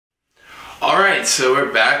Alright, so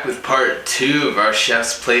we're back with part 2 of our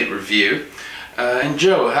Chef's Plate review. And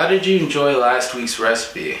Joe, how did you enjoy last week's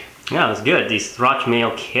recipe? Yeah, it was good. The sriracha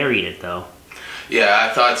mayo carried it though. Yeah,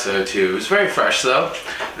 I thought so too. It was very fresh though.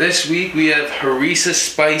 This week we have harissa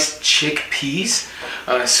spiced chickpeas.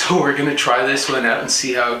 So we're going to try this one out and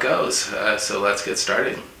see how it goes. So let's get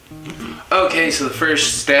started. Okay, so the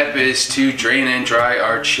first step is to drain and dry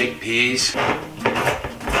our chickpeas.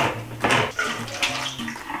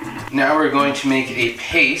 Now we're going to make a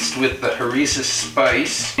paste with the harissa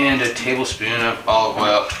spice and a tablespoon of olive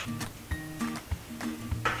oil.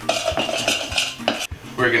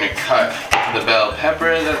 We're going to cut the bell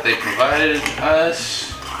pepper that they provided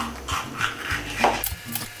us.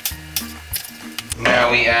 Now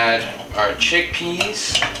we add our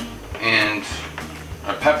chickpeas and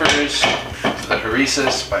our peppers, the harissa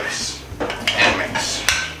spice, and mix.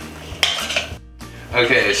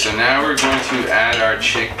 Okay, so now we're going to add our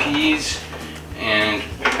chickpeas and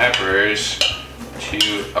peppers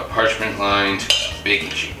to a parchment-lined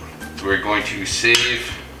baking sheet. We're going to save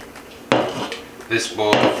this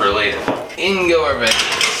bowl for later. In go our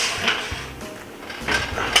veggies.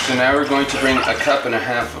 So now we're going to bring a cup and a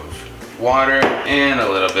half of water and a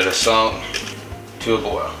little bit of salt to a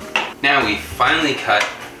boil. Now we finally cut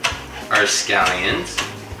our scallions.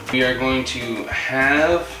 We are going to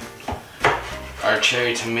have our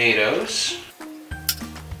cherry tomatoes,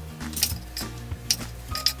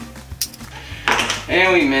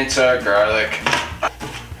 and we mince our garlic.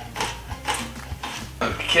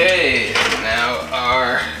 Okay, now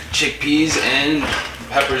our chickpeas and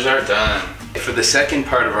peppers are done. For the second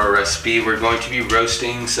part of our recipe, we're going to be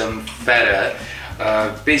roasting some feta,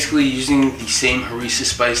 basically using the same harissa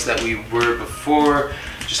spice that we were before,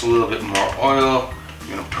 just a little bit more oil.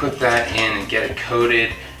 We're going to put that in and get it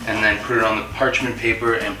coated, and then put it on the parchment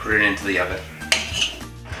paper and put it into the oven.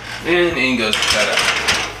 And in goes the feta.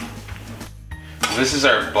 This is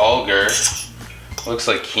our bulgur. Looks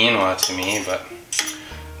like quinoa to me, but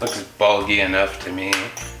looks bulgy enough to me.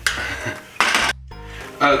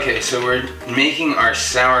 Okay, so we're making our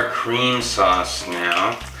sour cream sauce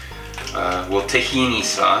now. Well, tahini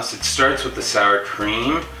sauce. It starts with the sour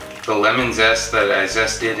cream. The lemon zest that I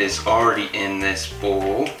zested is already in this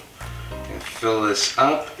bowl. Fill this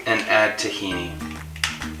up and add tahini.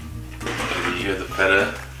 You hear the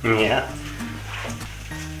feta? Yeah.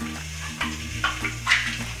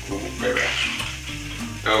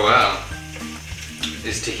 Oh wow.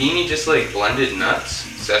 Is tahini just like blended nuts?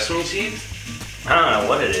 Sesame seeds? I don't know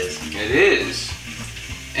what it is. It is.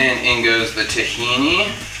 And in goes the tahini.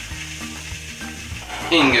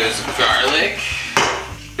 In goes the garlic.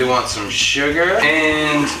 They want some sugar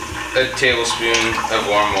and a tablespoon of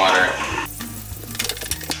warm water.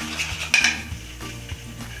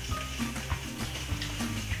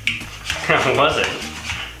 How was it?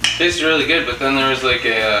 Tastes really good, but then there was like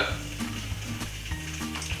a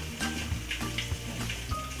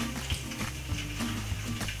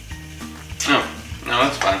oh, no,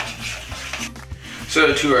 that's fine.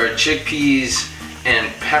 So to our chickpeas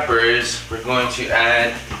and peppers, we're going to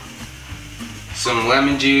add some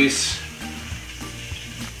lemon juice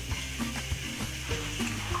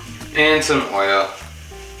and some oil.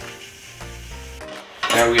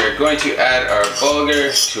 Now we are going to add our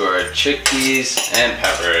bulgur to our chickpeas and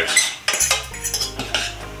peppers.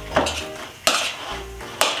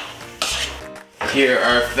 Here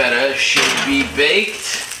our feta should be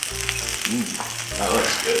baked. That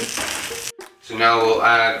looks good. So now we'll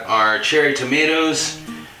add our cherry tomatoes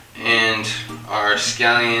and our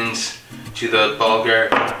scallions to the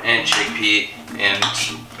bulgur and chickpea and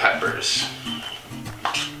peppers.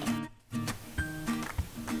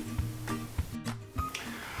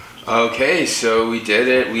 Okay, so we did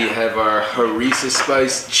it. We have our harissa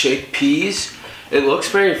spiced chickpeas. It looks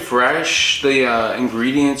very fresh. The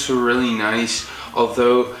ingredients were really nice,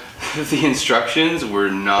 although the instructions were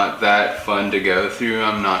not that fun to go through,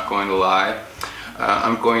 I'm not going to lie.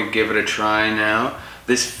 I'm going to give it a try now.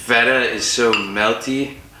 This feta is so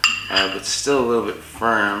melty, but still a little bit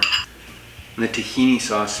firm. And the tahini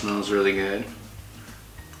sauce smells really good.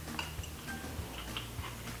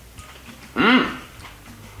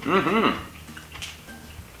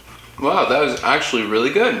 Wow, that was actually really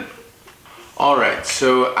good. Alright,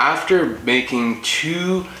 so after making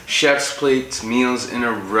 2 Chef's Plate meals in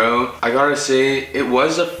a row, I gotta say it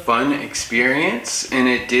was a fun experience and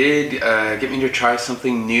it did get me to try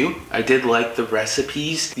something new. I did like the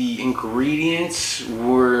recipes. The ingredients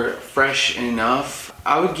were fresh enough.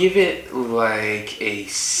 I would give it like a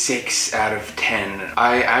 6 out of 10.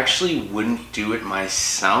 I actually wouldn't do it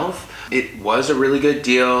myself, It was a really good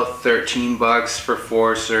deal, 13 bucks for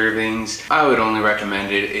 4 servings. I would only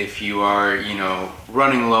recommend it if you are, you know,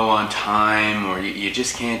 running low on time, or you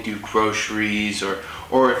just can't do groceries,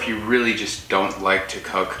 or if you really just don't like to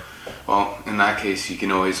cook. Well, in that case, you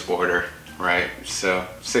can always order, right? So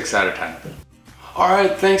 6 out of 10.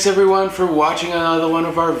 Alright, thanks everyone for watching another one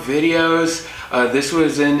of our videos. This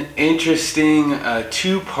was an interesting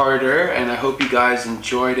two-parter, and I hope you guys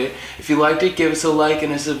enjoyed it. If you liked it, give us a like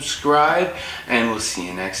and a subscribe, and we'll see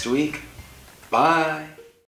you next week. Bye!